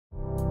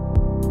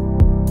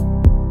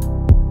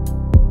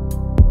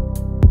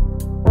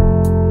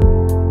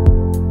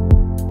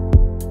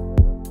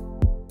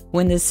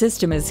When the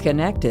system is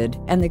connected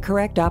and the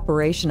correct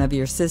operation of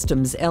your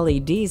system's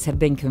LEDs have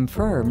been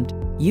confirmed,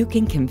 you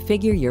can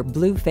configure your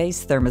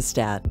Blueface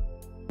thermostat.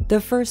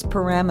 The first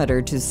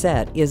parameter to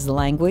set is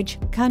Language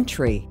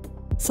Country.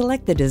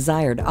 Select the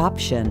desired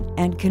option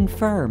and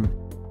confirm.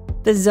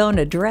 The zone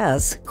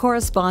address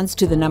corresponds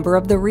to the number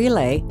of the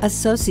relay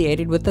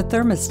associated with the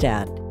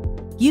thermostat.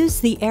 Use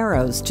the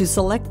arrows to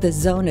select the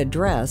zone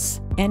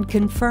address and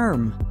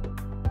confirm.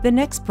 The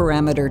next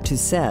parameter to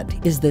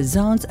set is the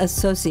zone's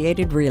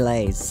associated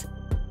relays.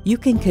 You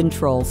can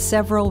control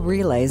several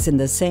relays in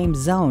the same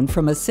zone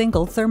from a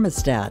single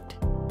thermostat.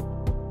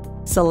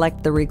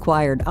 Select the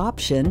required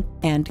option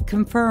and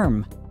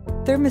confirm.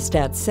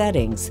 Thermostat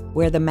settings,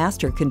 where the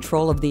master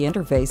control of the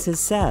interface is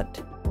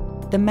set.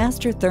 The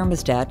master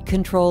thermostat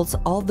controls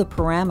all the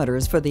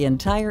parameters for the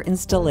entire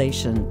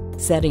installation,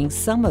 setting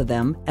some of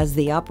them as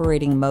the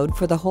operating mode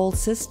for the whole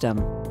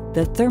system.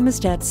 The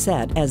thermostat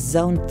set as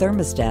Zone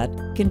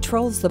Thermostat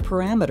controls the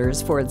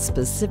parameters for its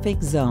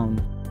specific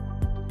zone.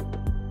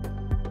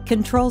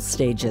 Control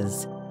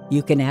stages.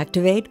 You can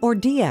activate or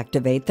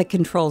deactivate the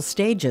control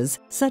stages,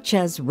 such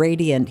as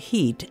radiant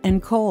heat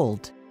and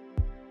cold.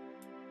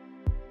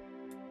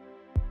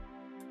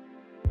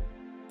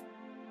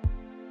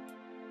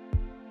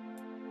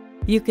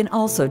 You can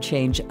also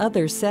change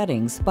other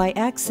settings by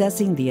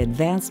accessing the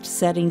Advanced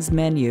Settings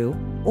menu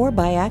or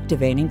by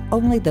activating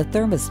only the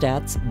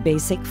thermostat's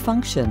basic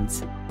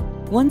functions.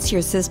 Once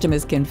your system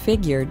is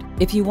configured,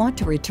 if you want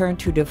to return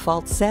to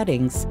default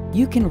settings,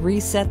 you can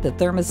reset the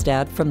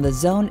thermostat from the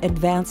Zone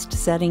Advanced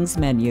Settings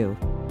menu.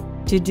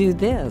 To do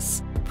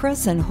this,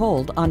 press and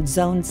hold on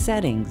Zone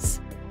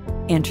Settings.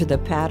 Enter the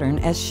pattern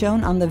as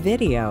shown on the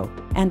video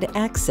and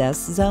access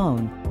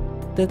Zone.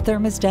 The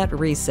thermostat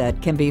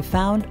reset can be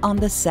found on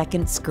the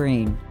second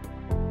screen.